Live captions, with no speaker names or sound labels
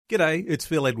G'day, it's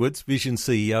Phil Edwards, Vision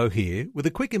CEO here, with a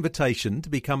quick invitation to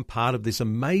become part of this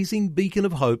amazing beacon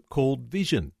of hope called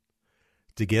Vision.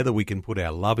 Together we can put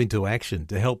our love into action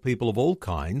to help people of all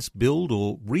kinds build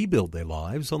or rebuild their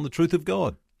lives on the truth of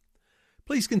God.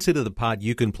 Please consider the part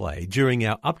you can play during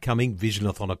our upcoming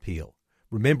Visionathon appeal,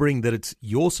 remembering that it's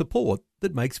your support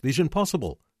that makes Vision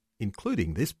possible,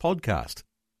 including this podcast.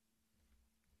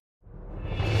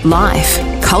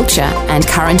 Life, culture and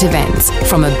current events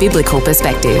from a biblical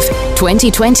perspective.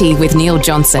 2020 with Neil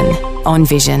Johnson on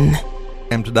Vision.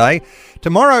 Today.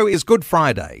 Tomorrow is Good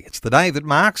Friday. It's the day that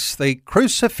marks the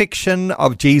crucifixion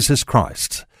of Jesus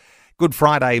Christ. Good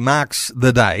Friday marks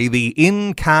the day the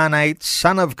incarnate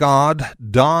Son of God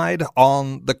died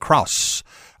on the cross.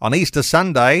 On Easter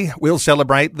Sunday, we'll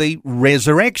celebrate the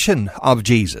resurrection of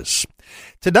Jesus.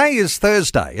 Today is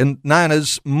Thursday, and known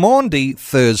as Maundy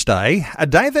Thursday, a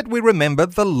day that we remember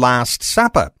the Last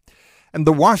Supper and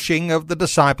the washing of the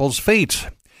disciples' feet.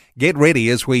 Get ready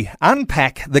as we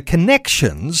unpack the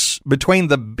connections between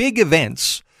the big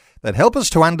events that help us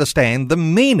to understand the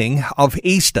meaning of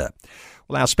Easter.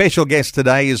 Well, our special guest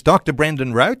today is Dr.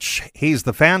 Brendan Roach. He's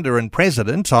the founder and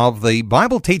president of the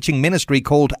Bible teaching ministry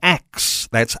called AXX.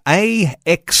 That's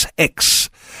AXX.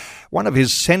 One of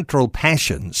his central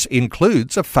passions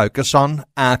includes a focus on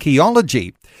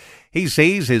archaeology. He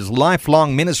sees his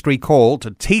lifelong ministry call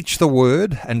to teach the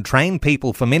word and train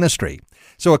people for ministry.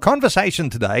 So a conversation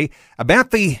today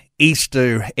about the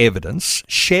Easter evidence,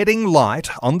 shedding light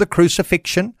on the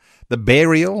crucifixion, the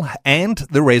burial and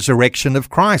the resurrection of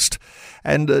Christ.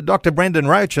 And Dr. Brendan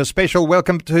Roach, a special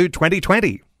welcome to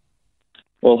 2020.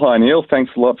 Well, hi Neil.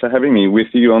 Thanks a lot for having me with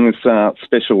you on this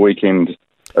special weekend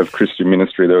of Christian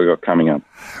ministry that we've got coming up.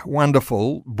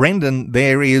 Wonderful. Brendan,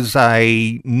 there is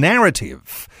a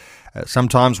narrative.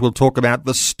 Sometimes we'll talk about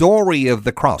the story of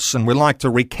the cross, and we like to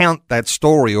recount that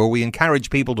story, or we encourage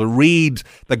people to read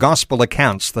the gospel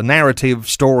accounts, the narrative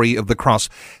story of the cross.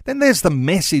 Then there's the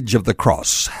message of the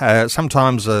cross,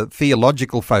 sometimes a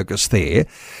theological focus there.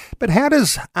 But how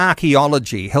does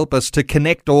archaeology help us to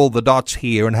connect all the dots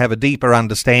here and have a deeper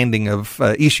understanding of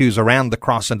issues around the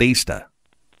cross and Easter?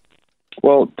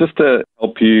 Well, just to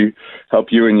help you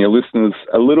and your listeners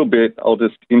a little bit, I'll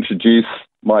just introduce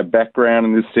my background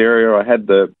in this area. I had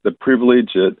the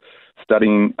privilege of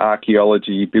studying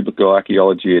archaeology, biblical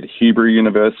archaeology at Hebrew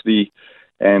University,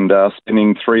 and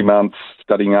spending 3 months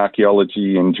studying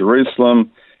archaeology in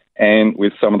Jerusalem and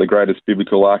with some of the greatest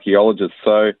biblical archaeologists.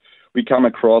 So we come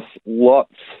across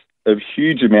lots of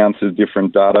huge amounts of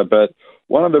different data, but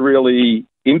one of the really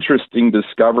interesting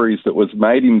discoveries that was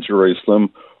made in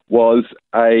Jerusalem was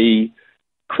a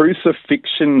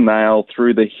crucifixion nail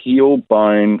through the heel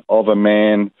bone of a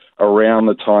man around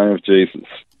the time of Jesus.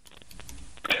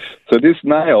 So this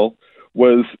nail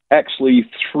was actually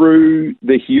through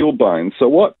the heel bone. So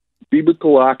what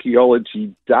biblical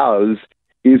archaeology does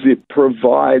is it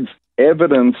provides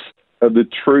evidence of the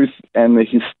truth and the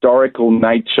historical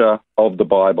nature of the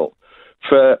Bible.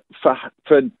 For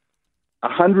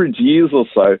 100 years or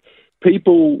so,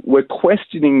 people were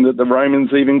questioning that the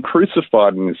Romans even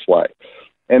crucified in this way.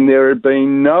 And there had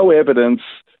been no evidence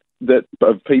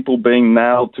of people being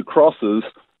nailed to crosses,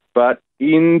 but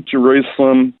in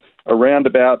Jerusalem around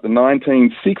about the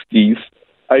 1960s,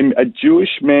 a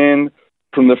Jewish man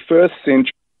from the first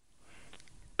century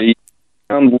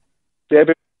found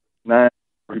 7 nails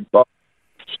through both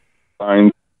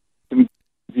bones in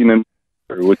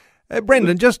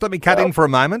Brendan, just let me cut in for a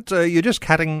moment. You're just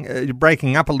you're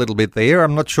breaking up a little bit there.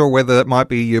 I'm not sure whether it might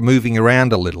be you're moving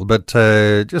around a little, but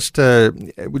we'll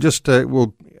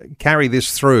carry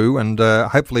this through, and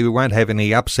hopefully we won't have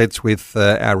any upsets with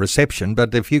our reception.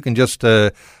 But if you can just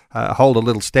hold a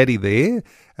little steady there.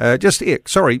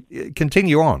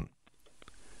 Continue on.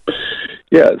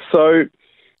 Yeah, so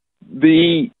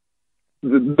the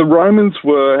Romans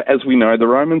were, as we know,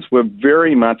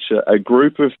 very much a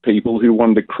group of people who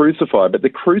wanted to crucify, but the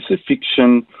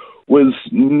crucifixion was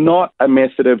not a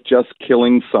method of just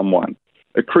killing someone.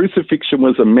 A crucifixion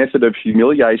was a method of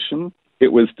humiliation,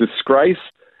 it was disgrace,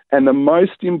 and the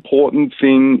most important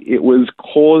thing, it was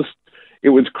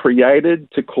created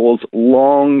to cause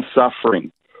long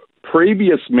suffering.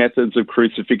 Previous methods of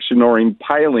crucifixion or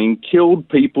impaling killed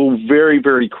people very,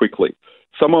 very quickly.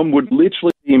 Someone would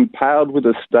literally be impaled with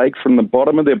a stake from the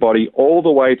bottom of their body all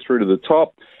the way through to the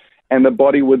top, and the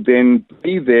body would then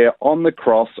be there on the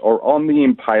cross or on the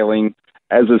impaling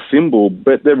as a symbol.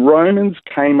 But the Romans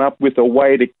came up with a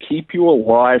way to keep you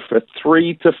alive for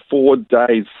 3 to 4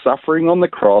 days, suffering on the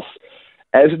cross.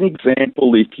 As an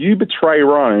example, if you betray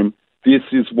Rome, this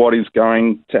is what is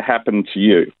going to happen to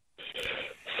you.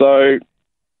 So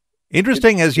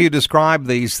Interesting as you describe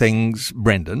these things,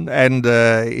 Brendan, and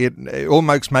it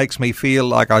almost makes me feel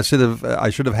like I should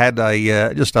have had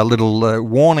just a little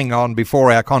warning on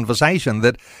before our conversation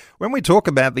that when we talk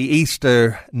about the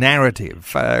Easter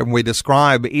narrative, we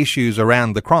describe issues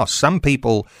around the cross, some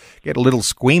people get a little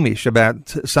squeamish about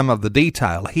some of the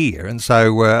detail here. And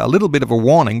so a little bit of a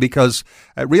warning because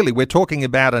really we're talking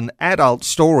about an adult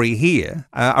story here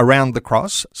around the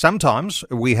cross. Sometimes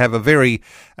we have a very,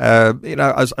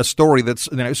 a story that's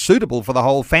suitable for the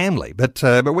whole family. But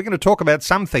we're going to talk about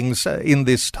some things in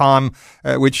this time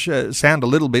which sound a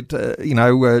little bit,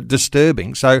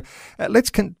 disturbing. So let's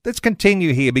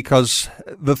continue here because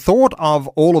the thought of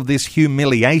all of this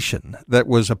humiliation that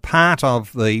was a part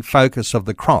of the focus of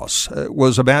the cross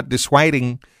was about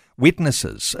dissuading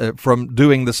witnesses from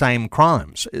doing the same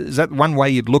crimes. Is that one way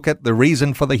you'd look at the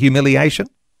reason for the humiliation?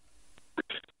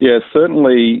 Yeah,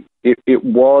 certainly it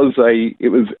was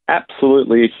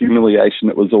absolutely a humiliation.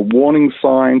 It was a warning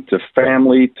sign to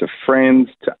family, to friends,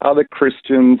 to other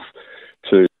Christians,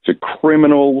 to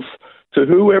criminals, to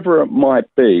whoever it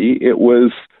might be. It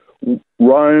was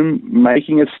Rome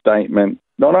making a statement,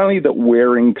 not only that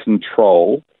we're in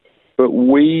control, but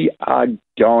we are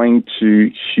going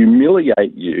to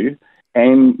humiliate you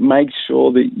and make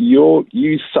sure that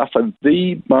you suffer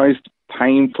the most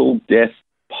painful death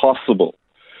possible.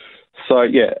 So,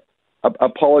 yeah,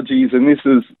 apologies, and this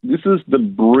is the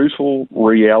brutal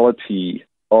reality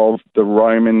of the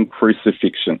Roman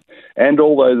crucifixion. And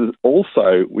although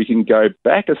also we can go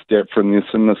back a step from this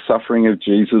in the suffering of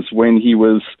Jesus when he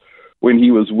was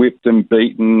whipped and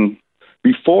beaten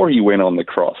before he went on the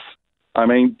cross. I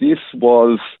mean, this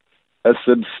was a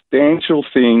substantial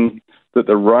thing that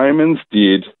the Romans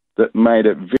did that made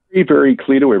it very, very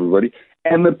clear to everybody.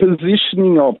 And the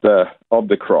positioning of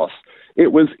the cross,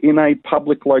 it was in a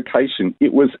public location.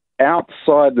 It was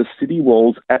outside the city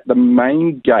walls at the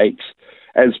main gate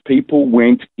as people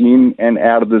went in and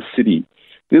out of the city.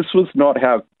 This was not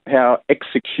how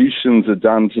executions are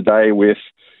done today with,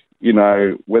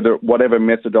 whatever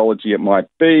methodology it might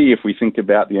be. If we think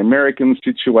about the American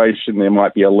situation, there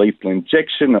might be a lethal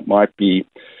injection. It might be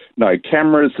no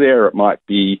cameras there. It might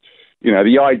be,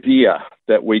 the idea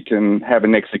that we can have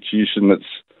an execution that's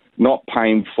not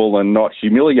painful and not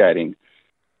humiliating.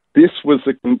 This was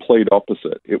the complete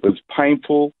opposite. It was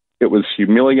painful. It was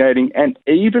humiliating. And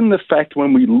even the fact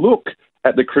when we look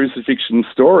at the crucifixion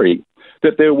story,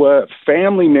 that there were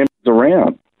family members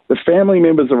around. The family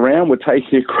members around were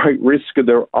taking a great risk of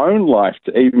their own life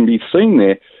to even be seen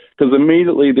there because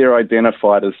immediately they're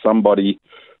identified as somebody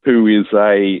who is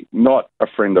not a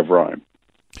friend of Rome.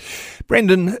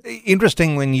 Brendan,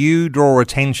 interesting when you draw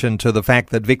attention to the fact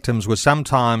that victims were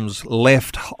sometimes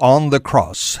left on the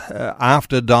cross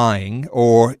after dying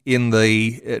or in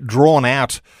the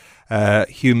drawn-out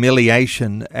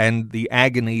humiliation and the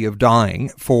agony of dying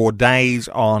for days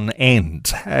on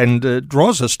end. And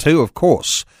draws us to, of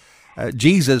course,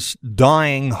 Jesus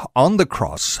dying on the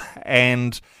cross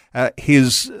and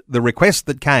the request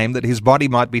that came that his body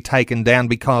might be taken down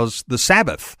because the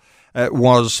Sabbath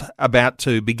was about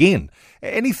to begin.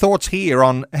 Any thoughts here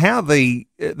on how the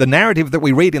narrative that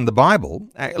we read in the Bible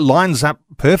lines up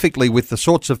perfectly with the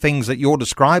sorts of things that you're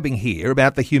describing here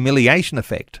about the humiliation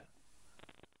effect?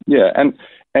 Yeah,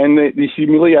 and the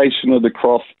humiliation of the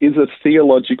cross is a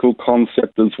theological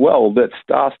concept as well that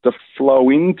starts to flow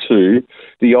into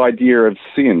the idea of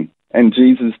sin and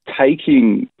Jesus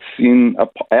taking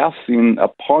our sin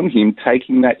upon him,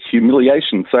 taking that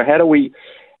humiliation. So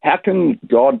how can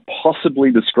God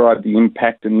possibly describe the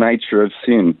impact and nature of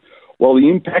sin? Well, the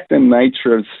impact and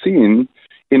nature of sin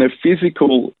in a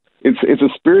physical, it's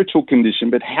a spiritual condition,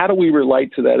 but how do we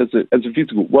relate to that as a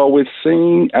physical? Well, we're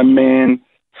seeing a man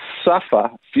suffer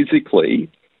physically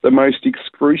the most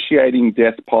excruciating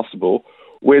death possible.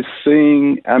 We're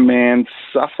seeing a man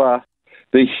suffer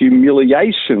the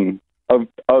humiliation of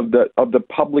the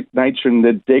public nature and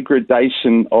the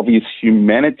degradation of his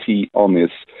humanity on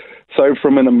this. So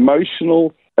from an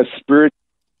emotional, a spiritual,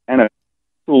 and a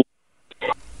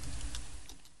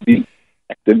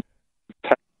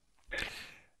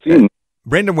sin.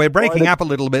 Brendan, we're breaking up a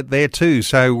little bit there too.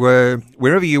 So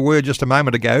wherever you were just a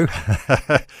moment ago,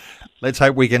 let's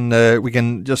hope we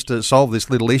can just solve this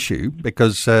little issue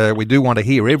because we do want to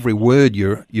hear every word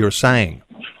you're saying.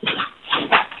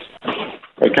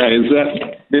 Okay, is that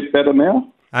a bit better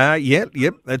now? Yep.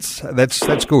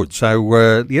 That's good. So,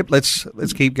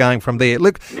 let's keep going from there.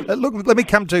 Look. Let me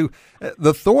come to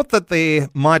the thought that there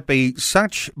might be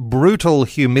such brutal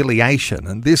humiliation,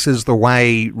 and this is the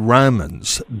way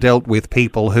Romans dealt with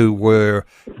people who were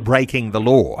breaking the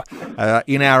law.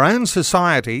 In our own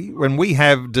society, when we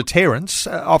have deterrence,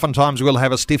 oftentimes we'll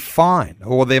have a stiff fine,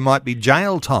 or there might be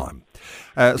jail time.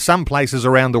 Some places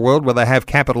around the world where they have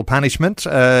capital punishment,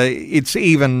 it's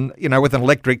even, with an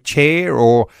electric chair,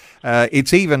 or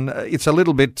it's a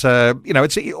little bit,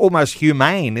 it's almost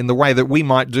humane in the way that we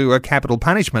might do a capital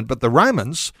punishment. But the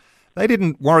Romans, they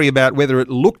didn't worry about whether it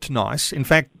looked nice. In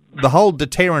fact, the whole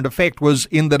deterrent effect was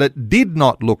in that it did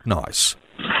not look nice.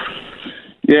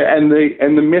 Yeah, and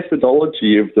the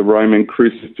methodology of the Roman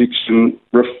crucifixion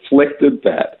reflected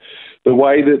that. The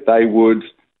way that they would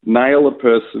nail a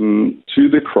person to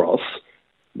the cross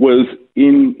was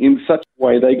in such a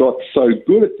way they got so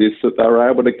good at this that they were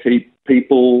able to keep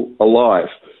people alive.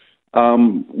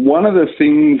 One of the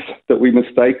things that we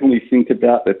mistakenly think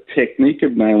about the technique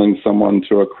of nailing someone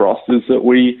to a cross is that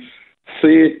we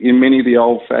see it in many of the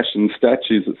old-fashioned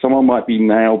statues that someone might be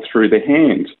nailed through the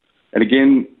hand. And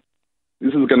again,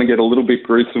 this is going to get a little bit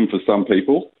gruesome for some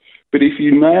people, but if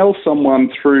you nail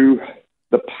someone through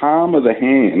the palm of the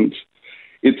hand,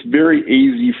 it's very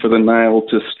easy for the nail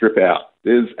to strip out.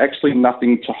 There's actually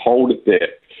nothing to hold it there.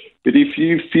 But if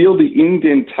you feel the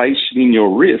indentation in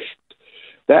your wrist,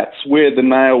 that's where the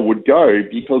nail would go,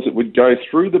 because it would go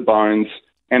through the bones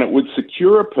and it would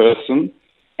secure a person,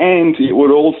 and it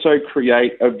would also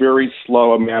create a very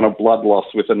slow amount of blood loss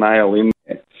with a nail in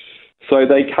there. So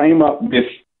they came up with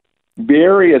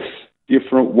various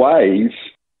different ways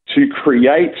to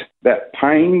create that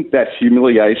pain, that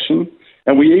humiliation.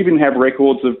 And we even have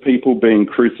records of people being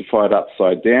crucified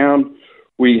upside down.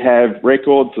 We have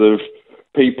records of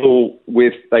people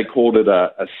with, they called it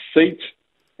a seat.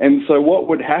 And so what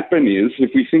would happen is,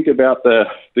 if we think about the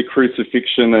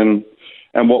crucifixion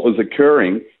and what was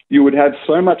occurring, you would have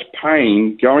so much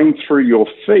pain going through your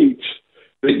feet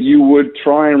that you would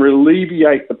try and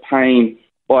alleviate the pain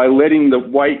by letting the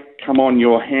weight come on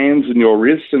your hands and your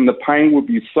wrists, and the pain would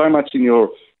be so much in your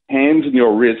hands and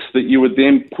your wrists that you would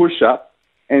then push up.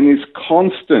 And this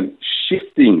constant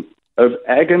shifting of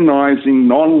agonizing,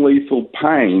 non-lethal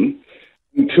pain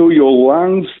until your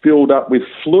lungs filled up with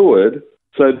fluid,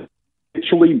 so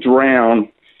literally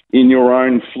drown in your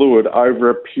own fluid over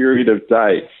a period of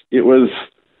days. It was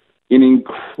an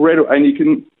incredible, and you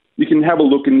can have a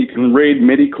look and you can read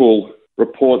medical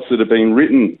reports that have been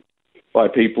written by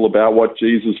people about what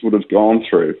Jesus would have gone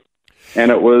through,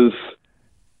 and it was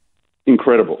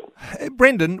incredible.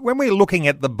 Brendan, when we're looking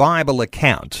at the Bible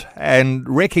account and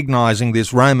recognising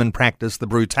this Roman practice, the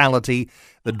brutality,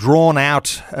 the drawn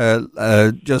out,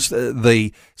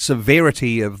 the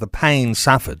severity of the pain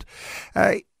suffered,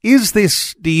 is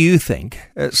this, do you think,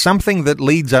 something that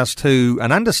leads us to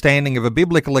an understanding of a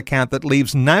biblical account that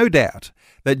leaves no doubt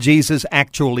that Jesus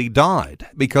actually died?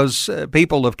 Because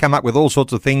people have come up with all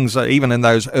sorts of things, even in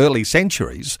those early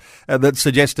centuries, that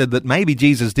suggested that maybe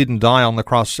Jesus didn't die on the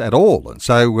cross at all, and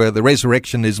so the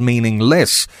resurrection is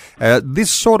meaningless. This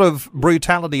sort of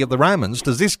brutality of the Romans,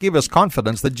 does this give us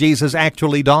confidence that Jesus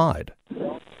actually died?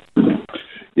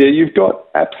 Yeah, you've got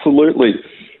absolutely.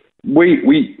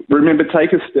 We remember,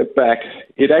 take a step back.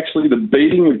 The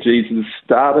beating of Jesus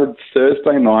started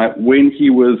Thursday night when he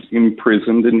was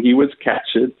imprisoned and he was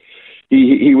captured.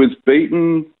 He was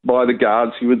beaten by the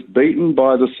guards. He was beaten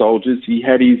by the soldiers. He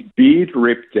had his beard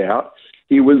ripped out.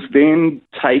 He was then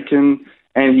taken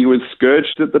and he was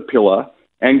scourged at the pillar.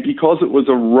 And because it was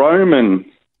a Roman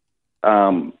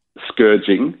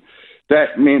scourging,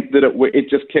 that meant that it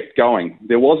just kept going.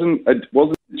 There wasn't a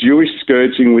Jewish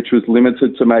scourging, which was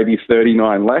limited to maybe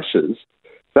 39 lashes.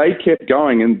 They kept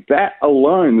going, and that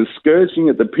alone, the scourging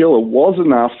at the pillar, was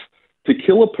enough to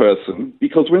kill a person,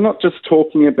 because we're not just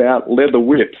talking about leather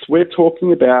whips. We're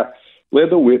talking about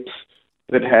leather whips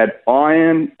that had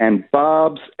iron and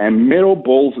barbs and metal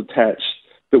balls attached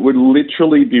that would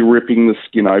literally be ripping the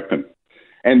skin open.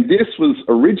 And this was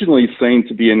originally seen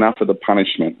to be enough of the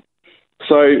punishment.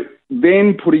 So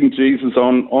then putting Jesus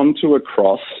onto a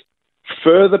cross,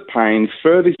 further pain,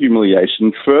 further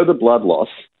humiliation, further blood loss,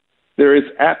 there is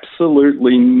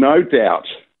absolutely no doubt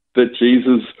that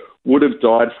Jesus would have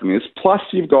died from this. Plus,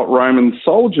 you've got Roman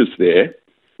soldiers there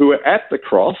who are at the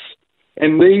cross,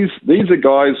 and these are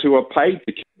guys who are paid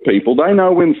to kill people. They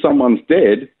know when someone's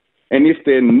dead, and if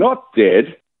they're not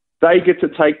dead, they get to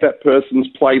take that person's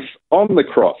place on the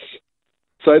cross.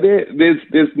 So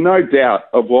there's no doubt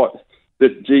of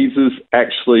that Jesus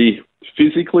actually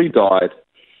physically died.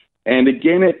 And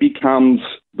again, it becomes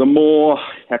the more,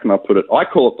 how can I put it? I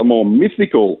call it the more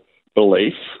mythical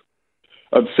beliefs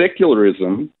of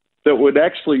secularism that would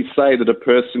actually say that a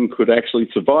person could actually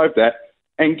survive that.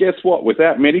 And guess what?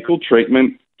 Without medical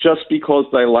treatment, just because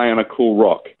they lay on a cool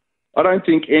rock. I don't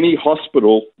think any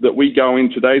hospital that we go in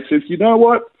today says, you know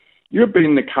what? You've been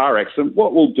in a car accident.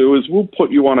 What we'll do is we'll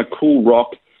put you on a cool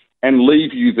rock and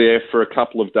leave you there for a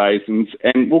couple of days and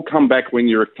we'll come back when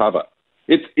you recover.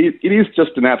 It is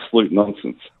just an absolute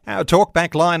nonsense. Our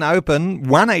talkback line open,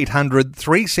 1800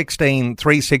 316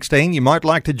 316. You might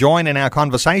like to join in our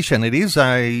conversation. It is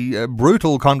a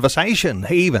brutal conversation,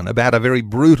 even about a very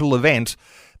brutal event,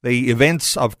 the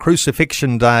events of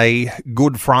Crucifixion Day,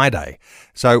 Good Friday.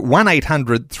 So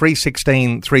 1800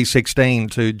 316 316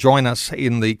 to join us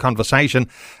in the conversation.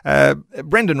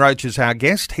 Brendan Roach is our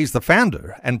guest. He's the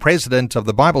founder and president of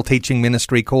the Bible teaching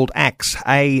ministry called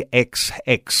AXX,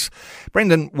 AXX.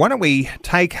 Brendan, why don't we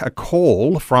take a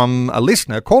call from a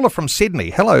listener, caller from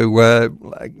Sydney. Hello,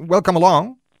 welcome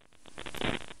along.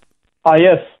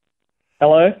 Yes.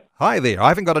 Hello. Hi there. I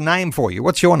haven't got a name for you.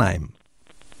 What's your name?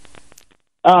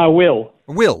 Will.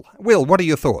 Will, what are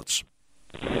your thoughts?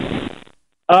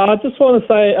 I just want to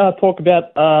say, talk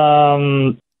about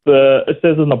it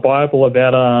says in the Bible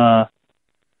about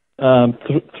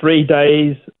 3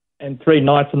 days and 3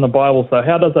 nights in the Bible. So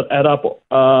how does it add up?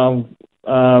 How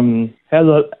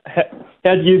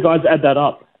do you guys add that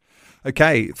up?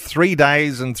 Okay, 3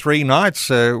 days and 3 nights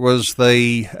was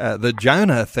the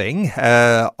Jonah thing.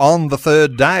 On the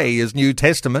third day is New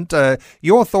Testament.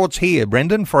 Your thoughts here,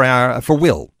 Brendan, for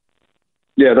Will?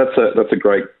 Yeah, that's a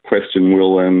great question,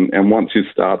 Will. And once you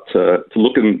start to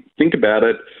look and think about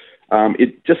it,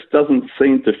 it just doesn't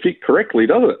seem to fit correctly,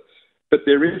 does it? But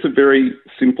there is a very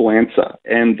simple answer,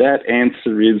 and that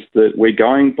answer is that we're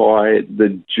going by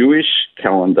the Jewish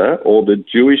calendar or the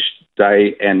Jewish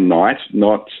day and night,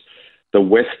 not the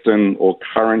Western or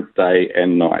current day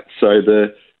and night. So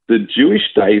the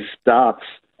Jewish day starts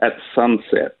at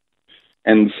sunset.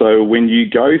 And so when you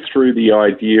go through the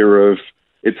idea of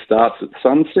it starts at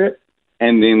sunset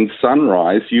and then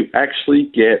sunrise, you actually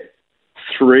get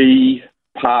 3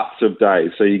 parts of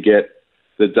days. So you get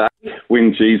the day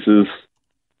when Jesus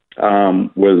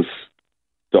was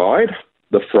died,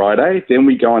 the Friday, then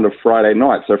we go into Friday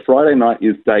night. So Friday night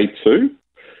is day 2,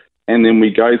 and then we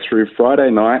go through Friday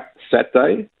night,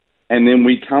 Saturday, and then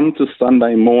we come to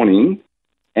Sunday morning,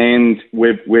 and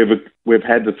we've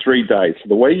had the 3 days. So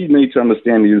the way you need to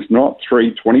understand it is not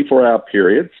 3 24-hour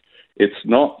periods. It's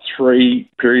not 3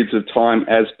 periods of time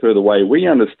as per the way we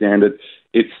understand it.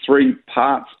 It's 3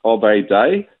 parts of a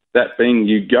day. That being,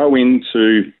 you go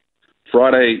into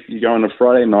Friday, you go on a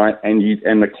Friday night, and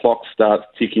the clock starts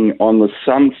ticking on the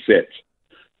sunset.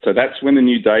 So that's when the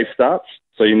new day starts.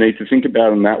 So you need to think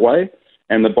about it in that way.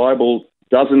 And the Bible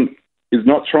is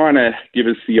not trying to give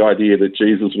us the idea that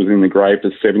Jesus was in the grave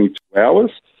for 72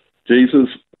 hours. Jesus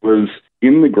was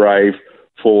in the grave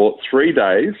for 3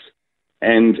 days,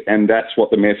 and that's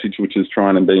what the message which is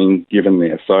trying to be given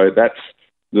there. So that's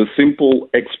the simple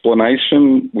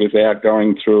explanation without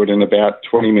going through it in about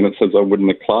 20 minutes as I would in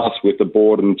a class with the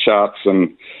board and charts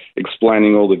and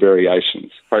explaining all the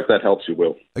variations. Hope that helps you,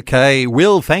 Will. Okay,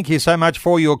 Will, thank you so much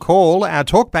for your call. Our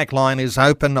talkback line is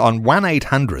open on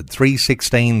 1800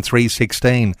 316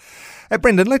 316.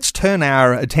 Brendan, let's turn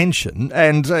our attention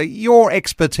and your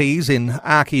expertise in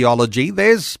archaeology.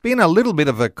 There's been a little bit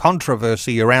of a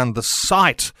controversy around the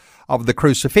site of the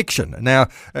crucifixion. Now,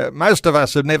 most of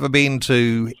us have never been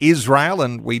to Israel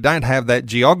and we don't have that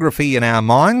geography in our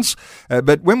minds.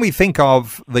 But when we think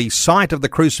of the site of the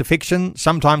crucifixion,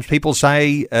 sometimes people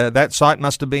say that site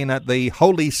must have been at the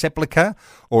Holy Sepulchre,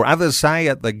 or others say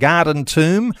at the Garden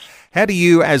Tomb. How do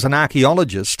you, as an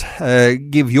archaeologist,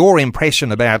 give your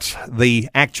impression about the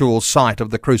actual site of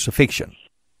the crucifixion?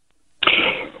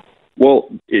 Well,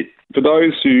 for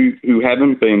those who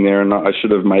haven't been there, and I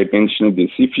should have made mention of this,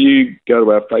 if you go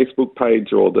to our Facebook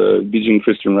page or the Vision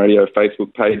Christian Radio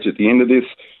Facebook page at the end of this,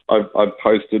 I've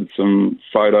posted some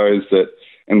photos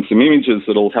and some images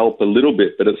that'll help a little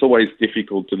bit, but it's always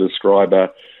difficult to describe a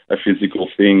physical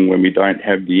thing when we don't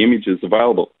have the images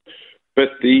available.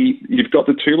 But you've got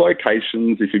the 2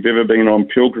 locations. If you've ever been on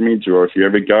pilgrimage or if you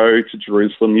ever go to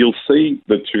Jerusalem, you'll see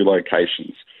the 2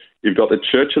 locations. You've got the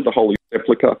Church of the Holy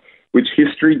Sepulchre, which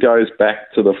history goes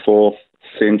back to the 4th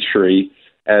century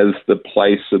as the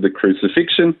place of the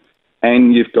crucifixion,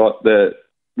 and you've got the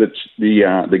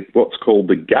what's called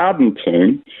the Garden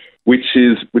Tomb, which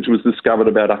was discovered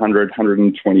about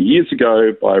 120 years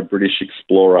ago by a British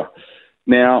explorer.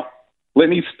 Now, let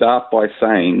me start by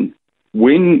saying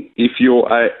if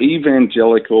you're an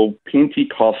evangelical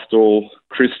Pentecostal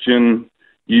Christian,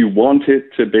 you want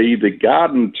it to be the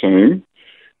Garden Tomb,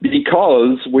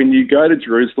 because when you go to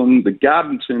Jerusalem, the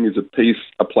Garden Tomb is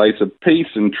a place of peace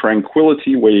and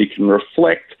tranquility where you can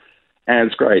reflect, and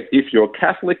it's great. If you're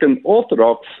Catholic and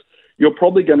Orthodox, you're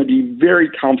probably going to be very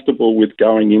comfortable with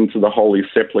going into the Holy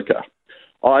Sepulchre.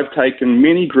 I've taken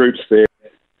many groups there,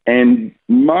 and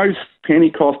most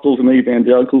Pentecostals and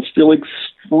evangelicals feel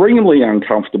extremely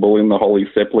uncomfortable in the Holy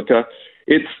Sepulchre.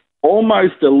 It's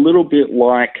almost a little bit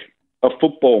like a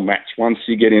football match once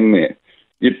you get in there.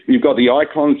 You've got the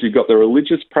icons, you've got the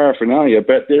religious paraphernalia,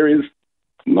 but there is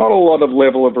not a lot of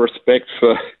level of respect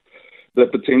for the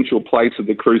potential place of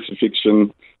the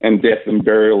crucifixion and death and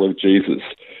burial of Jesus.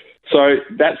 So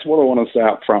that's what I want to say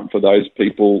up front for those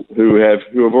people who have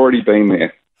already been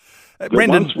there.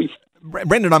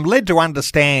 Brendan, I'm led to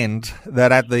understand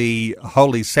that at the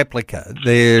Holy Sepulchre,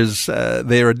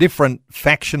 there are different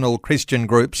factional Christian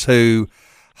groups who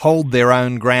hold their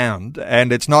own ground,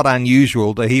 and it's not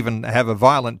unusual to even have a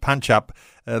violent punch-up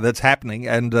that's happening.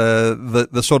 And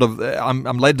the sort of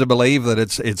I'm led to believe that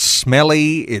it's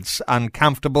smelly, it's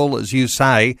uncomfortable, as you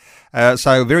say.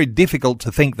 So very difficult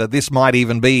to think that this might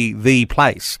even be the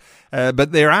place.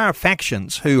 But there are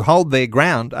factions who hold their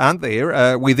ground, aren't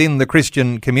there, within the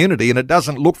Christian community, and it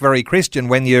doesn't look very Christian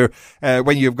when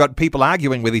you've got people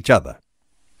arguing with each other.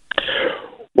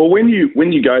 Well, when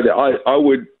you go there, I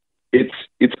would.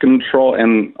 It's control,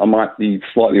 and I might be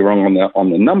slightly wrong on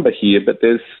the number here, but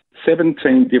there's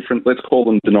 17 different, let's call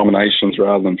them denominations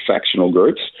rather than factional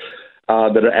groups,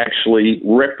 that are actually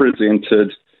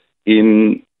represented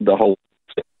in the whole.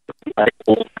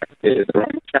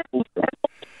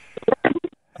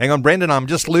 Hang on, Brendan, I'm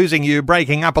just losing you,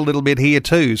 breaking up a little bit here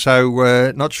too,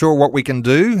 so not sure what we can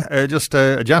do. Just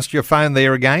adjust your phone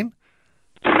there again.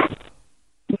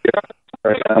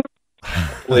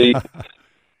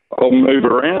 I'll move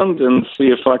around and see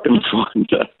if I can find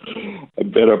a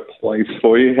better place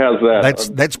for you. How's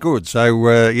that? That's good.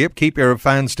 So, keep your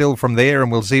phone still from there,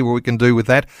 and we'll see what we can do with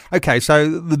that. Okay,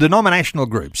 so the denominational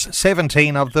groups,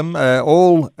 17 of them,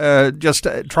 all just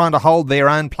trying to hold their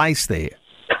own place there.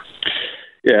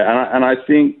 Yeah, and I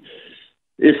think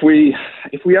if we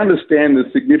understand the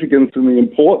significance and the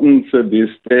importance of this,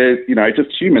 just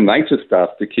human nature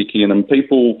starts to kick in, and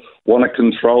people want to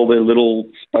control their little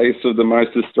space of the most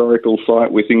historical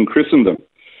site within Christendom.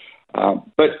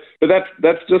 But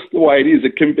that's just the way it is.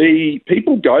 It can be,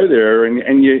 people go there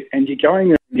and you're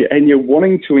going there and you're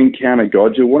wanting to encounter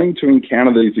God, you're wanting to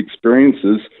encounter these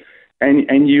experiences,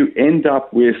 and you end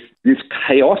up with this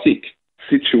chaotic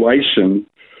situation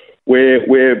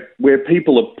where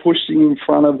people are pushing in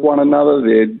front of one another.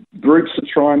 Their groups are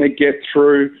trying to get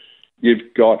through.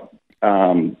 You've got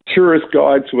tourist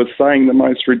guides who are saying the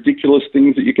most ridiculous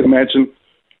things that you can imagine.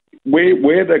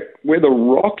 Where the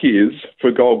rock is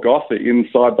for Golgotha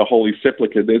inside the Holy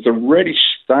Sepulchre, there's a reddish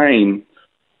stain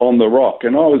on the rock.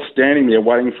 And I was standing there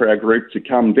waiting for our group to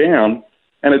come down,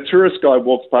 and a tourist guide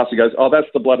walks past and goes, "Oh,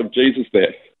 that's the blood of Jesus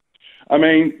there." I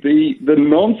mean, the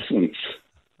nonsense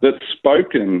that's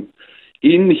spoken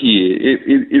in here,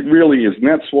 it really is. And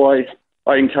that's why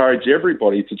I encourage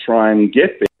everybody to try and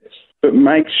get there, but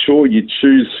make sure you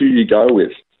choose who you go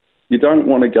with. You don't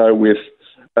want to go with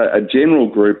a general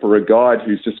group or a guide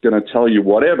who's just going to tell you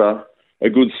whatever, a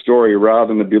good story rather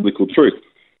than the biblical truth.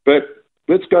 But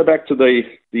let's go back to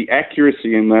the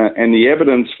accuracy and the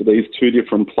evidence for these two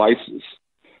different places.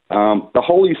 The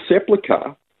Holy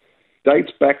Sepulchre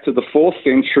dates back to the 4th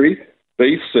century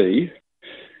BC,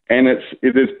 and it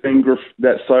has been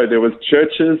so there was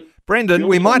churches. Brendan,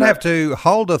 we might have to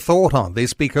hold a thought on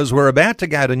this because we're about to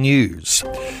go to news.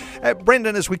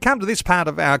 Brendan, as we come to this part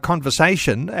of our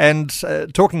conversation and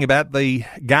talking about the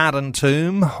Garden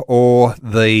Tomb or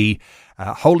the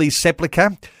Holy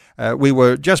Sepulchre, we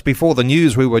were just before the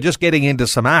news, we were just getting into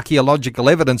some archaeological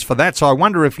evidence for that. So I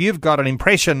wonder if you've got an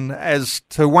impression as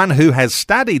to one who has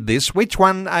studied this. Which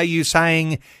one are you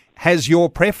saying has your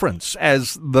preference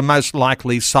as the most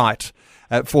likely site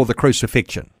for the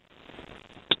crucifixion?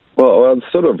 Well, I'd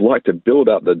sort of like to build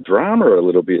up the drama a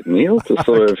little bit, Neil, to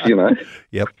sort of,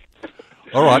 Yep.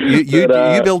 All right, you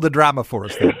build the drama for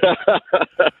us then.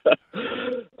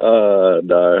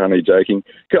 No, only joking.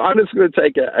 I'm just going to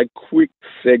take a quick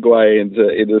segue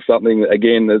into something,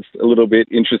 again, that's a little bit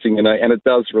interesting, and it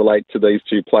does relate to these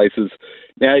two places.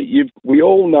 Now, we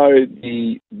all know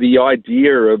the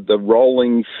idea of the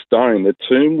rolling stone. The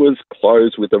tomb was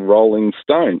closed with a rolling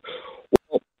stone.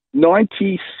 Well,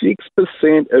 96%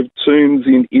 of tombs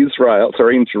in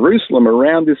in Jerusalem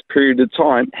around this period of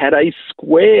time had a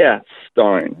square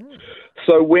stone.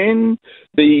 So when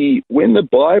the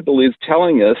Bible is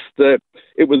telling us that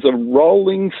it was a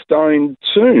rolling stone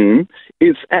tomb,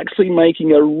 it's actually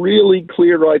making a really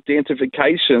clear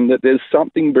identification that there's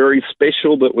something very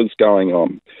special that was going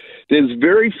on. There's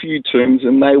very few tombs,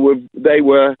 and they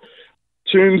were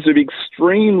tombs of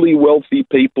extremely wealthy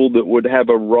people that would have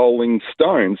a rolling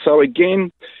stone. So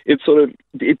again, it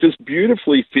just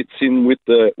beautifully fits in with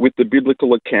the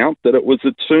biblical account that it was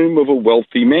a tomb of a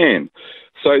wealthy man.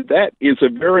 So that is a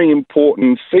very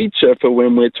important feature for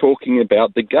when we're talking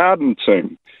about the garden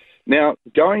tomb. Now,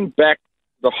 going back to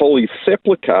the Holy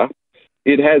Sepulchre,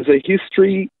 it has a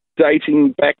history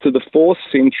dating back to the 4th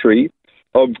century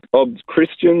of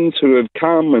Christians who have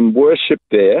come and worshipped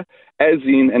there, as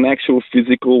in an actual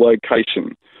physical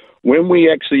location. When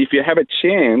we actually, if you have a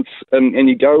chance and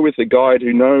you go with a guide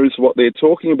who knows what they're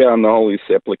talking about in the Holy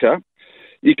Sepulchre,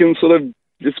 you can sort of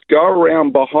just go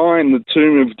around behind the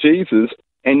tomb of Jesus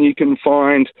and you can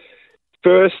find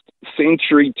 1st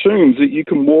century tombs that you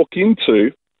can walk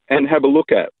into and have a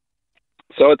look at.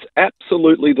 So it's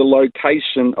absolutely the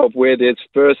location of where there's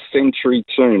 1st century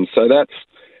tombs. So that's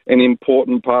an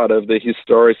important part of the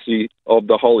historicity of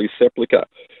the Holy Sepulchre.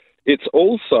 It's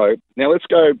also, now let's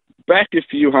go back a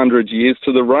few hundred years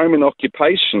to the Roman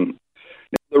occupation.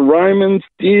 The Romans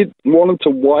wanted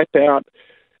to wipe out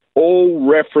all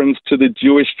reference to the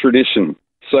Jewish tradition.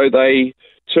 So they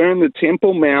turned the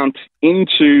Temple Mount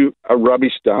into a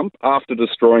rubbish dump after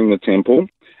destroying the temple,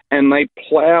 and they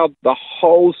ploughed the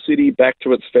whole city back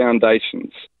to its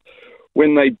foundations.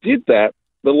 When they did that,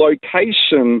 the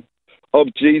location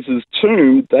of Jesus'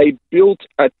 tomb, they built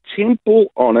a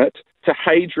temple on it to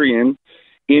Hadrian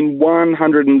in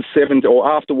 107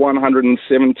 or after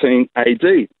 117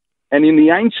 AD. And in the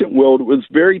ancient world, it was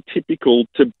very typical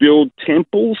to build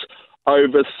temples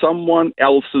over someone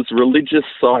else's religious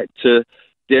site to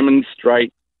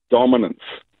demonstrate dominance.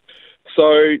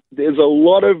 So there's a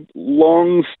lot of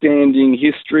long-standing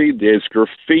history. There's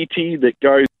graffiti that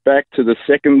goes back to the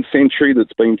 2nd century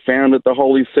that's been found at the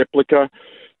Holy Sepulchre.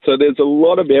 So there's a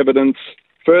lot of evidence,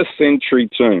 1st century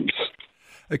tombs.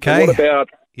 Okay. And what about...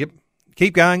 Yep.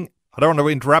 Keep going. I don't want to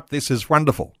interrupt. This is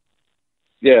wonderful.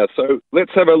 Yeah, so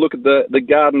let's have a look at the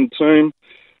Garden Tomb.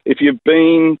 If you've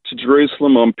been to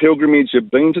Jerusalem on pilgrimage,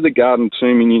 you've been to the Garden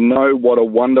Tomb and you know what a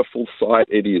wonderful sight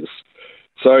it is.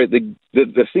 So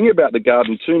the thing about the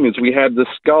Garden Tomb is we have the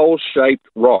skull-shaped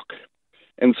rock.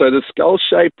 And so the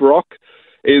skull-shaped rock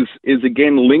is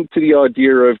again linked to the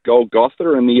idea of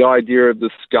Golgotha and the idea of the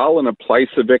skull and a place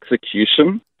of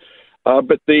execution.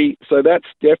 So that's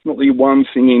definitely one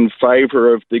thing in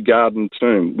favour of the Garden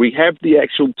Tomb. We have the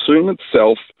actual tomb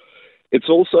itself. It's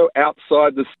also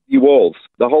outside the city walls.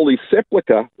 The Holy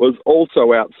Sepulchre was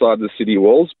also outside the city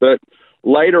walls, but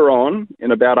later on,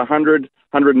 in about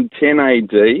 110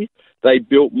 AD, they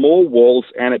built more walls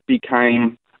and it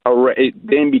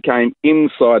then became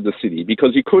inside the city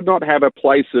because you could not have a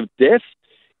place of death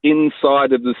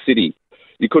inside of the city.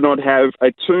 You could not have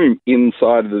a tomb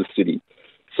inside of the city.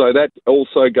 So that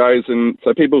also goes, and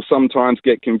so people sometimes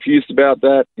get confused about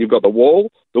that. You've got the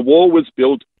wall. The wall was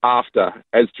built after,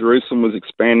 as Jerusalem was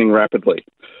expanding rapidly.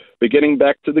 But getting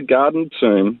back to the Garden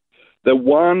Tomb, the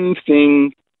one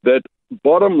thing that,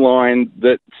 bottom line,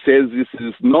 that says this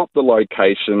is not the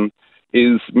location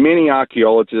is many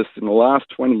archaeologists in the last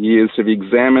 20 years have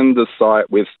examined the site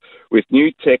with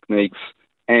new techniques,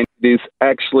 and it is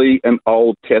actually an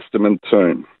Old Testament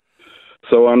tomb.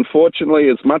 So unfortunately,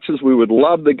 as much as we would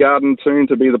love the Garden Tomb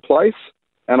to be the place,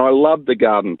 and I love the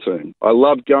Garden Tomb, I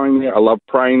love going there, I love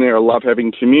praying there, I love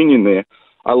having communion there,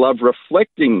 I love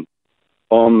reflecting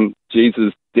on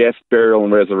Jesus' death, burial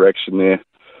and resurrection there.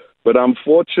 But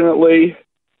unfortunately,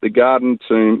 the Garden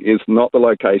Tomb is not the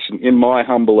location, in my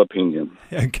humble opinion.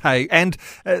 Okay, and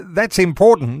that's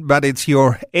important, but it's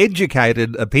your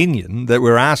educated opinion that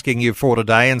we're asking you for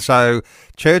today, and so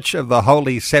Church of the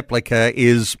Holy Sepulchre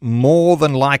is more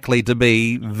than likely to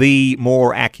be the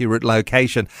more accurate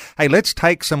location. Hey, let's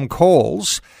take some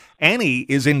calls. Annie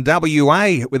is in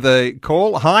WA with a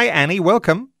call. Hi, Annie,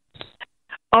 welcome.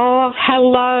 Oh,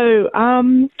 hello.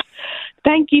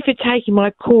 Thank you for taking my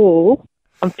call.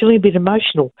 I'm feeling a bit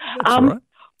emotional. That's all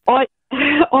right.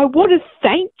 I want to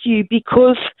thank you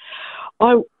because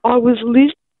I was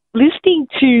listening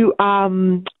to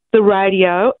the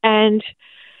radio and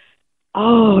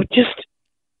just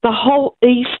the whole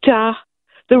Easter,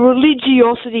 the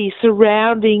religiosity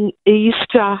surrounding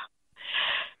Easter.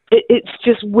 It's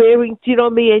just wearing thin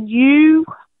on me, and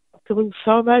I'm feeling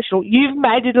so emotional. You've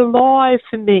made it alive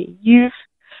for me. You've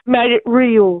made it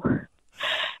real,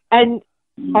 and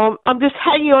I'm just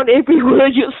hanging on every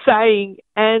word you're saying,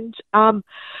 and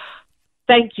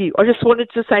thank you. I just wanted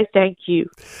to say thank you.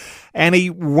 Annie,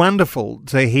 wonderful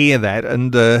to hear that.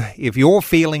 And if you're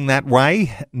feeling that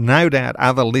way, no doubt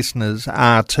other listeners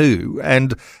are too.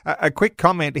 And a quick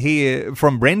comment here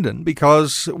from Brendan,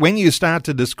 because when you start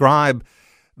to describe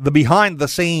the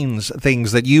behind-the-scenes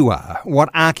things that you are, what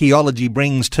archaeology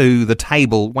brings to the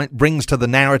table, what brings to the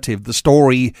narrative, the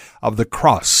story of the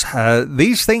cross,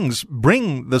 these things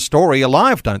bring the story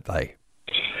alive, don't they?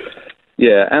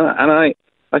 Yeah, and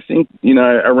I think,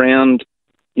 around,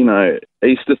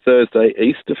 Easter Thursday,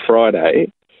 Easter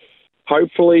Friday,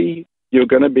 hopefully you're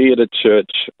going to be at a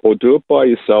church or do it by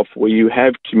yourself where you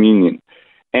have communion.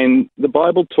 And the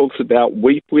Bible talks about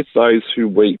weep with those who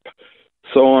weep.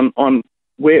 So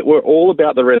we're all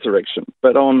about the resurrection.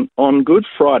 But on Good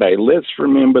Friday, let's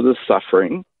remember the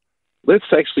suffering. Let's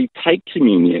actually take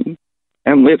communion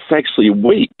and let's actually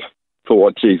weep for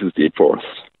what Jesus did for us.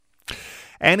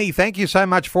 Annie, thank you so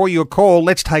much for your call.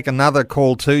 Let's take another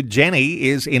call too. Jenny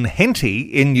is in Henty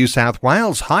in New South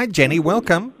Wales. Hi, Jenny.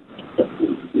 Welcome.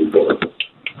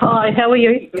 Hi, how are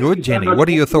you? Good, Jenny. What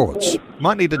are your thoughts?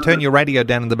 Might need to turn your radio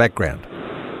down in the background.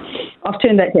 I've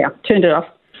turned that down. Turned it off.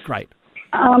 Great.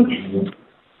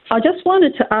 I just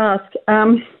wanted to ask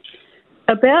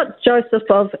about Joseph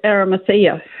of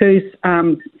Arimathea, whose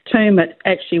tomb it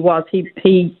actually was.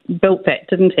 He built that,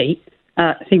 didn't he?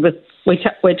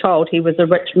 We're told he was a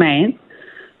rich man.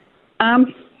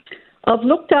 I've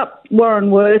looked up Warren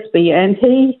Worsby, and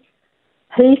he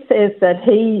says that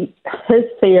his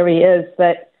theory is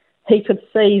that he could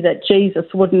see that Jesus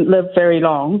wouldn't live very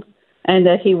long and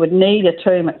that he would need a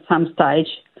tomb at some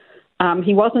stage.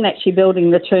 He wasn't actually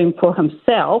building the tomb for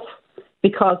himself,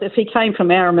 because if he came from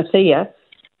Arimathea,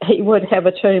 he would have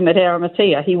a tomb at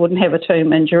Arimathea. He wouldn't have a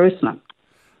tomb in Jerusalem.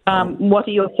 What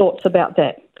are your thoughts about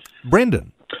that?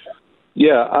 Brendan.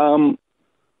 Yeah,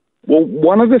 well,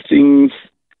 one of the things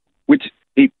which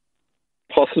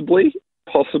possibly,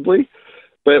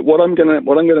 but what I'm going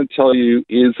to tell you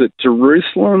is that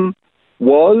Jerusalem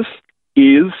was,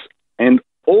 is, and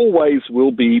always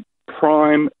will be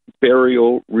prime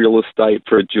burial real estate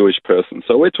for a Jewish person.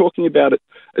 So we're talking about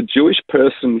a Jewish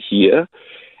person here,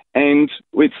 and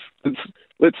let's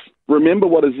remember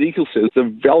what Ezekiel says, the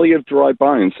valley of dry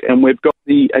bones, and we've got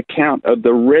the account of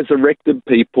the resurrected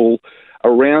people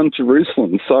around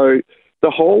Jerusalem. So the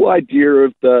whole idea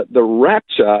of the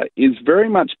rapture is very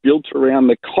much built around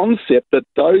the concept that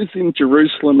those in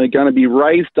Jerusalem are going to be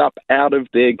raised up out of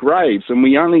their graves, and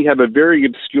we only have a very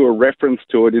obscure reference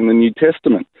to it in the New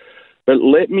Testament. But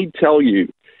let me tell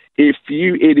you, it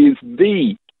is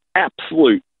the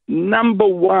absolute number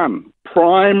one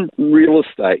prime real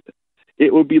estate.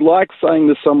 It would be like saying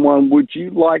to someone, would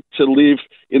you like to live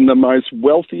in the most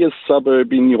wealthiest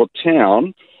suburb in your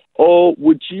town, or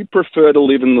would you prefer to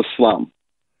live in the slum?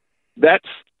 That's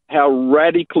how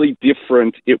radically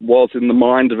different it was in the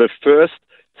mind of a first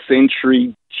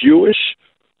century Jewish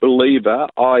believer,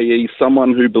 i.e.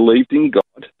 someone who believed in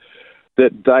God,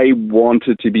 that they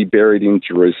wanted to be buried in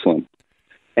Jerusalem.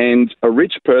 And a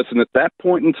rich person at that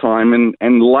point in time,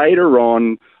 and later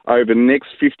on over the next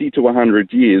 50 to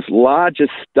 100 years, large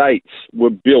estates were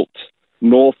built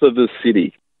north of the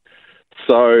city.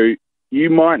 So you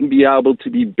mightn't be able to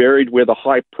be buried where the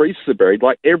high priests are buried.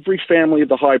 Like every family of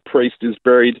the high priest is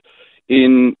buried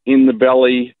in the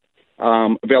valley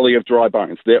of dry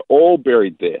bones. They're all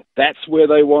buried there. That's where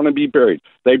they want to be buried.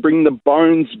 They bring the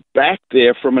bones back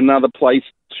there from another place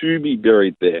to be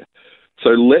buried there. So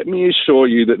let me assure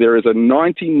you that there is a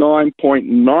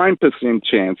 99.9%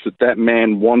 chance that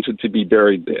man wanted to be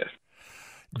buried there.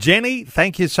 Jenny,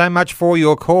 thank you so much for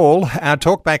your call. Our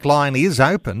talkback line is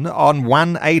open on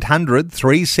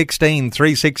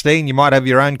 1-800-316-316. You might have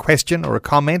your own question or a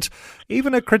comment,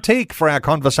 even a critique for our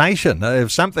conversation.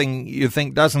 If something you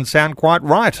think doesn't sound quite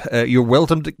right, you're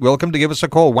welcome to give us a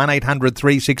call,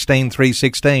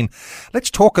 1-800-316-316.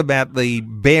 Let's talk about the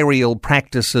burial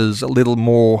practices a little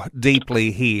more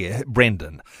deeply here,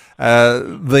 Brendan.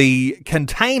 The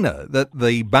container that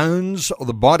the bones or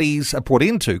the bodies are put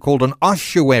into, called an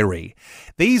ossuary.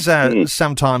 These are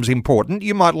sometimes important.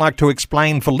 You might like to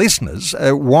explain for listeners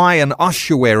why an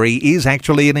ossuary is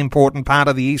actually an important part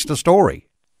of the Easter story.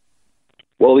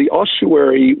 Well, the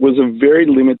ossuary was a very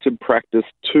limited practice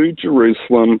to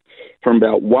Jerusalem from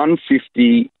about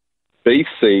 150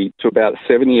 BC to about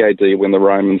 70 AD when the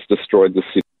Romans destroyed the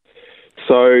city.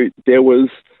 So there was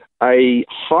a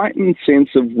heightened sense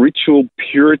of ritual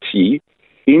purity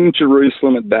in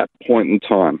Jerusalem at that point in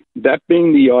time. That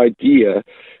being the idea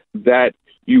that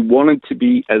you wanted to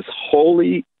be as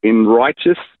holy and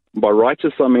righteous. By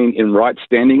righteous, I mean in right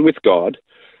standing with God,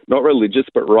 not religious,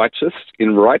 but righteous,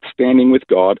 in right standing with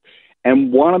God,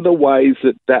 And one of the ways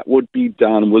that that would be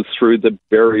done was through the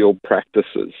burial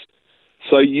practices.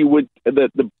 So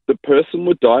the person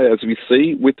would die, as we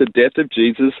see with the death of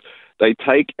Jesus. They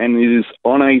take, and it is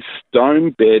on a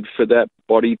stone bed for that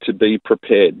body to be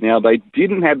prepared. Now, they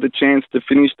didn't have the chance to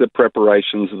finish the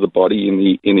preparations of the body in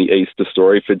the Easter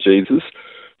story for Jesus.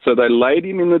 So they laid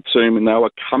him in the tomb, and they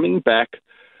were coming back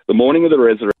the morning of the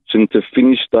resurrection to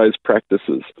finish those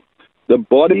practices. The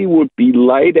body would be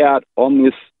laid out on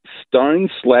this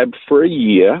stone slab for a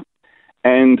year.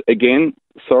 And again,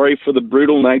 sorry for the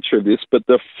brutal nature of this, but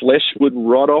the flesh would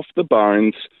rot off the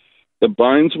bones. The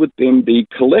bones would then be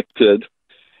collected,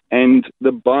 and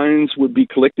the bones would be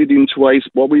collected into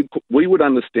what we would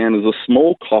understand as a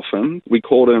small coffin. We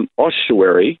call it an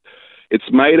ossuary.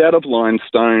 It's made out of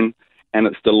limestone, and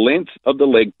it's the length of the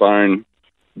leg bone,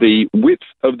 the width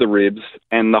of the ribs,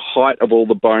 and the height of all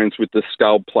the bones with the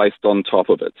skull placed on top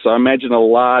of it. So imagine a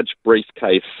large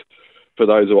briefcase for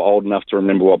those who are old enough to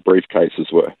remember what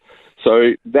briefcases were.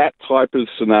 So that type of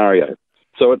scenario.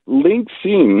 So it links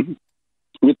in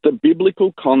with the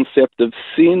biblical concept of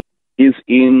sin is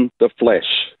in the flesh.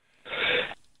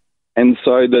 And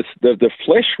so the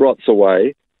flesh rots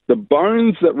away, the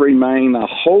bones that remain are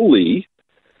holy,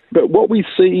 but what we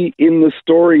see in the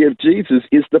story of Jesus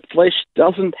is the flesh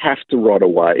doesn't have to rot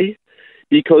away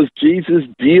because Jesus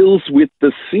deals with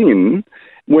the sin.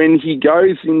 When he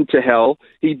goes into hell,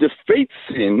 he defeats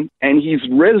sin and he's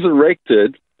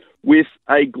resurrected with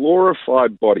a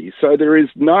glorified body. So there is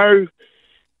no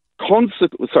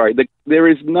there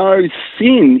is no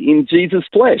sin in Jesus'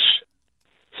 flesh.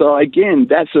 So again,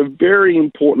 that's a very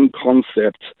important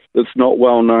concept that's not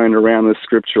well known around the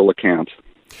scriptural account.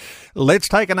 Let's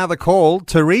take another call.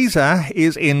 Teresa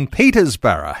is in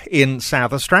Peterborough in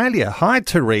South Australia. Hi,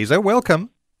 Teresa.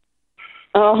 Welcome.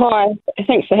 Oh, hi.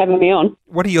 Thanks for having me on.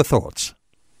 What are your thoughts?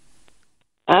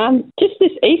 Just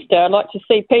this Easter, I'd like to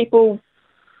see people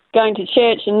going to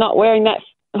church and not wearing that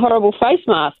horrible face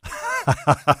mask.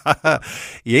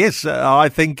 Yes, I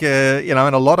think, in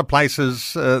a lot of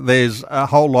places there's a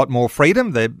whole lot more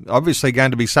freedom. There are obviously going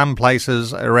to be some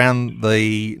places around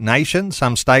the nation,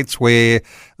 some states where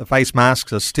the face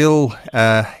masks are still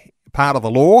part of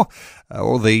the law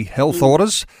or the health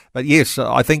orders. But yes,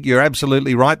 I think you're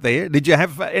absolutely right there. Did you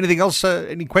have anything else,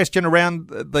 any question around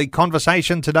the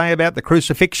conversation today about the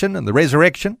crucifixion and the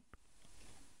resurrection?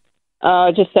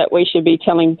 Just that we should be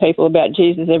telling people about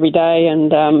Jesus every day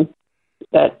and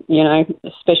that, a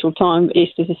special time,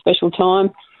 Easter's a special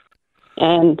time,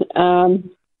 and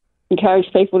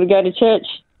encourage people to go to church.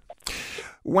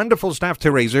 Wonderful stuff,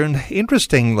 Teresa. And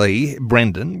interestingly,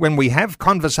 Brendan, when we have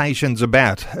conversations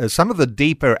about some of the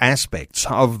deeper aspects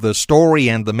of the story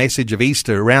and the message of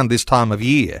Easter around this time of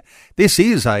year, this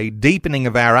is a deepening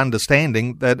of our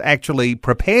understanding that actually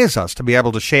prepares us to be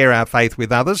able to share our faith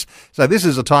with others. So this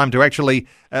is a time to actually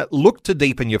look to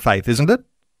deepen your faith, isn't it?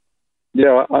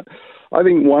 Yeah, I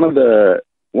think one of the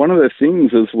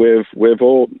things is we've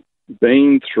all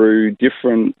been through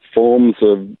different forms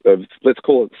of let's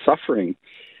call it suffering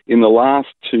in the last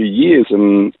 2 years,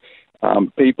 and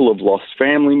people have lost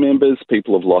family members,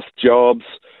 people have lost jobs,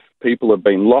 people have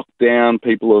been locked down,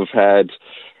 people have had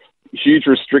huge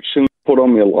restrictions put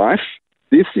on their life.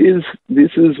 This is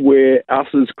where us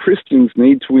as Christians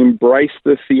need to embrace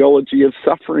the theology of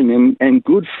suffering, and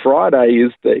Good Friday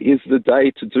is the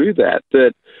day to do that.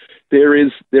 That there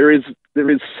is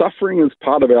suffering as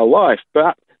part of our life,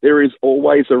 but there is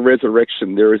always a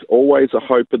resurrection. There is always a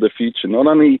hope of the future, not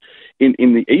only in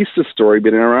the Easter story,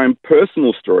 but in our own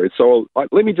personal story. So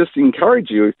let me just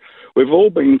encourage you. We've all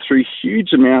been through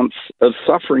huge amounts of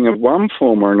suffering of one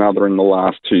form or another in the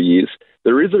last 2 years.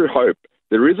 There is a hope.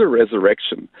 There is a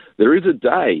resurrection. There is a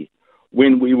day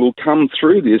when we will come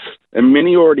through this, and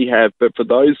many already have, but for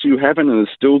those who haven't and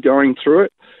are still going through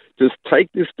it, just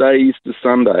take this day, Easter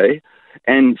Sunday,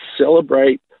 and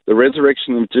celebrate the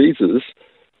resurrection of Jesus,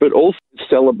 but also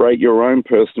celebrate your own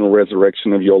personal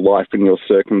resurrection of your life and your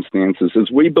circumstances,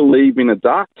 as we believe in a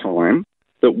dark time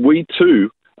that we too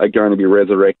are going to be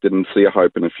resurrected and see a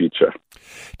hope in a future.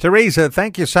 Teresa,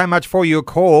 thank you so much for your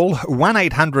call.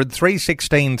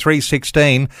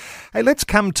 1-800-316-316. Hey, let's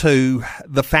come to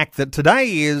the fact that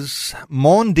today is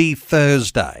Maundy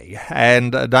Thursday,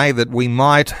 and a day that we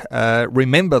might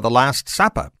remember the Last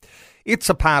Supper. It's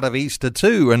a part of Easter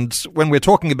too, and when we're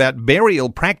talking about burial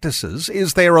practices,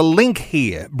 is there a link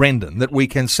here, Brendan, that we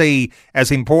can see as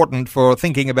important for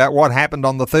thinking about what happened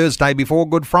on the Thursday before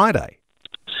Good Friday?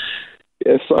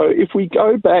 Yeah, so if we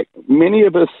go back, many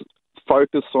of us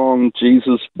focus on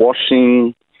Jesus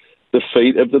washing the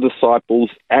feet of the disciples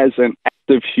as an act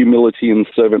of humility and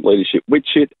servant leadership, which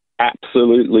it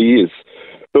absolutely is.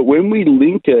 But when we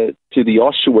link it to the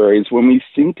ossuaries, when we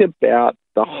think about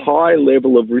the high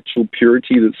level of ritual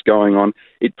purity that's going on,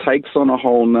 it takes on a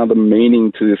whole nother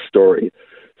meaning to this story.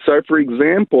 So, for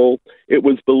example, it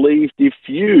was believed if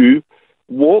you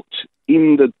walked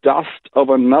in the dust of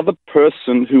another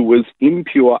person who was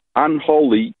impure,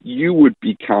 unholy, you would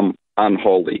become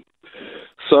unholy.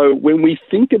 So when we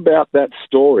think about that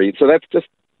story, so that's just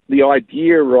the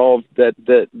idea of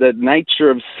the nature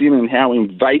of sin and how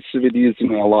invasive it is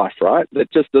in our life, right?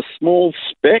 That just a small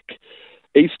speck.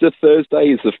 Easter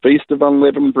Thursday is the Feast of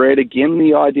Unleavened Bread. Again,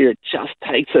 the idea it just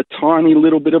takes a tiny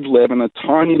little bit of leaven, a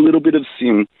tiny little bit of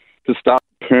sin to start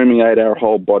to permeate our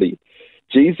whole body.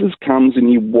 Jesus comes and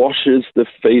he washes the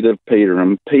feet of Peter,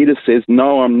 and Peter says,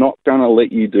 no, I'm not going to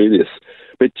let you do this.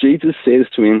 But Jesus says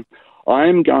to him, I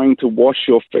am going to wash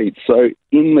your feet. So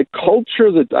in the culture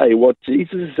of the day, what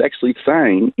Jesus is actually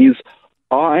saying is,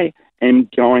 I am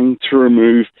going to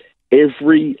remove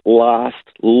every last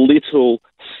little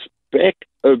speck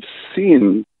of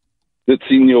sin that's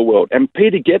in your world. And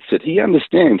Peter gets it. He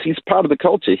understands. He's part of the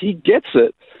culture. He gets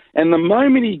it. And the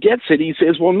moment he gets it, he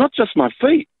says, well, not just my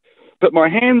feet, but my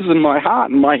hands and my heart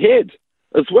and my head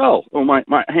as well, or my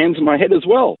hands and my head as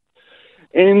well.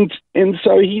 And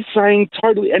so he's saying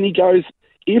totally, and he goes,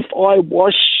 if I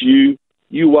wash you,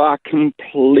 you are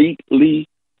completely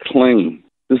clean.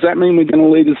 Does that mean we're going to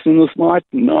lead a sinless life?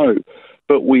 No,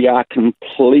 but we are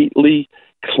completely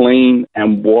clean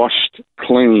and washed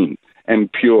clean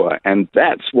and pure. And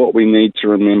that's what we need to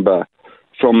remember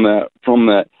from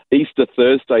the Easter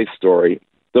Thursday story,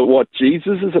 that what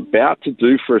Jesus is about to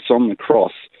do for us on the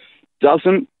cross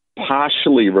doesn't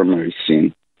partially remove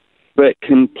sin, but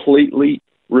completely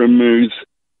removes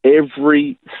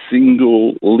every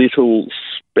single little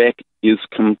speck, is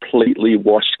completely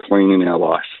washed clean in our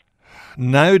life.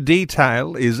 No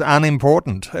detail is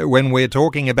unimportant when we're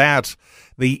talking about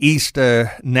the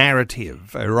Easter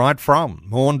narrative, right from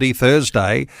Maundy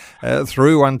Thursday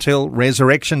through until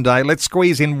Resurrection Day. Let's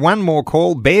squeeze in one more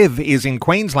call. Bev is in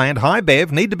Queensland. Hi,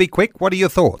 Bev. Need to be quick. What are your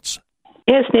thoughts?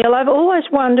 Yes, Neil, I've always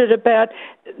wondered about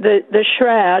the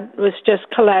shroud was just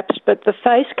collapsed, but the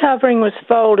face covering was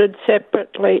folded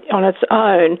separately on its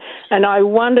own, and I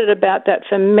wondered about that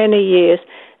for many years.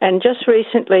 And just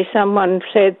recently someone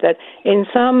said that in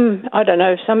some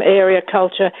area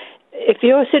culture, if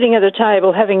you're sitting at a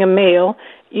table having a meal,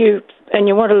 you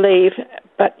want to leave,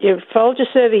 but you fold your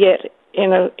serviette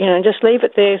and just leave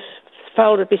it there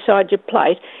folded beside your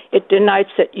plate, it denotes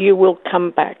that you will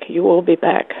come back. You will be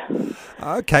back.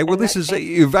 Okay, well,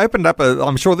 you've opened up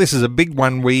I'm sure this is a big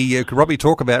one we could probably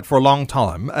talk about for a long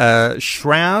time.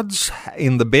 Shrouds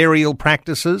in the burial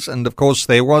practices, and of course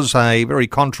there was a very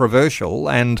controversial,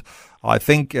 and I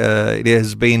think it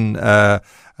has been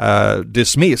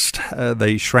dismissed,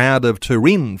 the Shroud of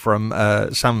Turin from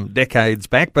some decades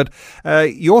back. But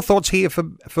your thoughts here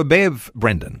for Bev,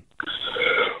 Brendan?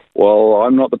 Well,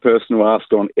 I'm not the person to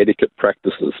ask on etiquette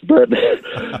practices, but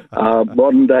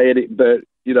modern day etiquette. But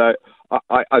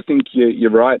I think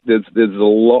you're right. There's a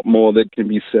lot more that can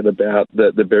be said about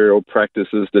the burial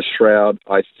practices. The shroud,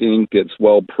 I think it's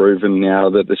well proven now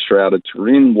that the Shroud of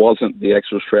Turin wasn't the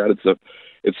actual shroud.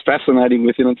 It's fascinating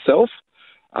within itself,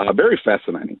 very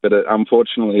fascinating. But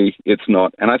unfortunately, it's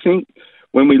not. And I think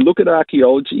when we look at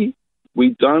archaeology,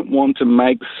 we don't want to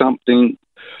make something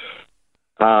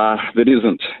that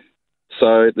isn't.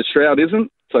 So the shroud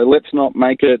isn't, so let's not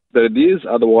make it that it is,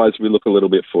 otherwise we look a little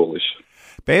bit foolish.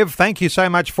 Bev, thank you so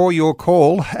much for your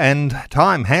call, and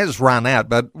time has run out,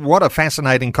 but what a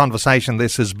fascinating conversation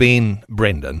this has been,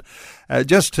 Brendan.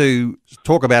 Just to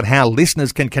talk about how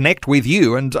listeners can connect with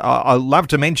you, and I love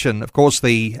to mention, of course,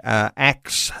 the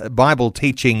Acts Bible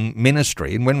Teaching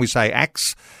Ministry, and when we say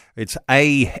Acts, it's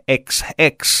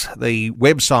AXX, the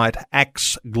website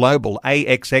Acts Global,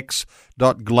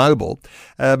 AXX.global.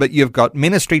 But you've got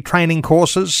ministry training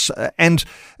courses. And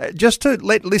just to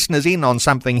let listeners in on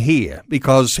something here,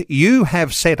 because you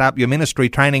have set up your ministry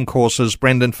training courses,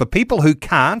 Brendan, for people who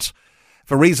can't,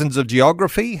 for reasons of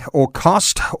geography or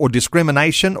cost or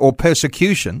discrimination or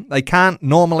persecution, they can't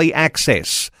normally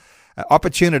access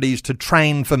opportunities to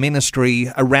train for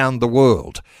ministry around the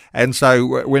world. And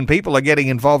so when people are getting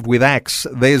involved with Acts,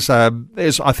 there's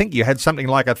I think you had something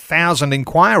like 1,000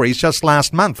 inquiries just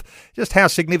last month. Just how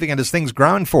significant has things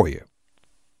grown for you?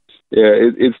 Yeah,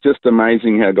 it's just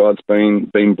amazing how God's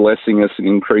been blessing us and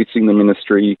increasing the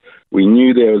ministry. We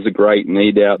knew there was a great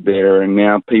need out there, and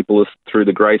now people, through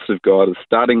the grace of God, are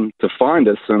starting to find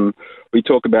us. And we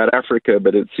talk about Africa,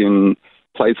 but it's in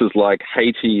places like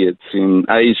Haiti, it's in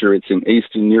Asia, it's in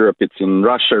Eastern Europe, it's in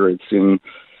Russia, it's in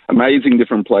amazing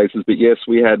different places. But yes,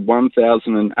 we had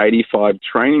 1,085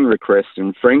 training requests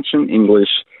in French and English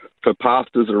for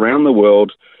pastors around the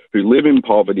world who live in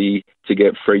poverty to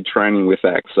get free training with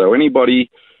ACTS. So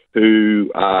anybody who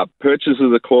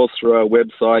purchases a course through our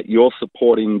website, you're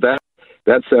supporting that.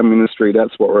 That's our ministry.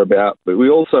 That's what we're about. But we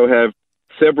also have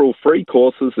several free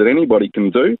courses that anybody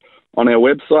can do on our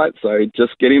website. So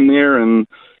just get in there and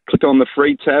click on the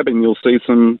free tab and you'll see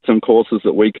some courses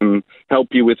that we can help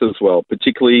you with as well,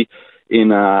 particularly in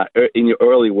your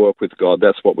early work with God.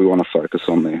 That's what we want to focus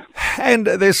on there. And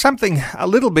there's something a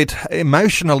little bit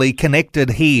emotionally connected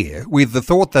here with the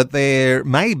thought that there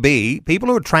may be people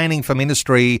who are training for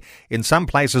ministry in some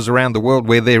places around the world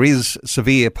where there is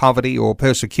severe poverty or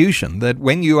persecution, that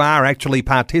when you are actually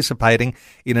participating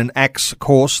in an ACTS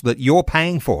course that you're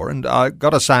paying for, and I've got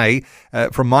to say,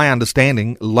 from my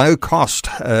understanding, low-cost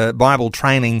Bible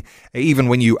training, even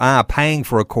when you are paying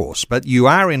for a course, but you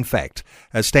are in fact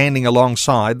standing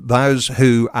alongside those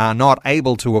who are not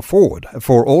able to afford,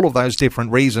 for all of those different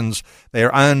reasons,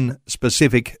 their own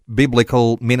specific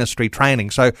biblical ministry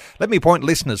training. So let me point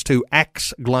listeners to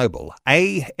ACTS Global,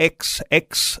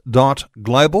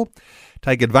 AXX.global.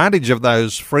 Take advantage of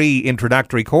those free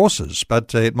introductory courses,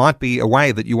 but it might be a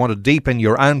way that you want to deepen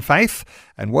your own faith,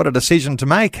 and what a decision to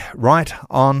make right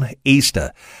on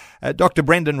Easter. Dr.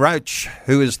 Brendan Roach,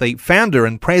 who is the founder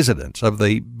and president of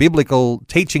the biblical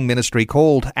teaching ministry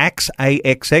called ACTS,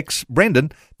 AXX.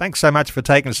 Brendan, thanks so much for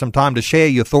taking some time to share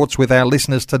your thoughts with our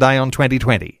listeners today on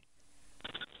 2020.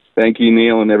 Thank you,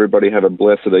 Neil, and everybody have a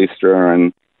blessed Easter,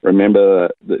 and remember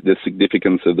the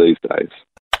significance of these days.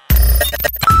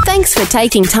 Thanks for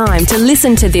taking time to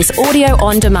listen to this audio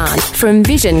on demand from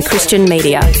Vision Christian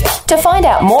Media. To find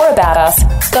out more about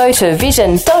us, go to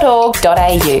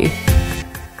vision.org.au.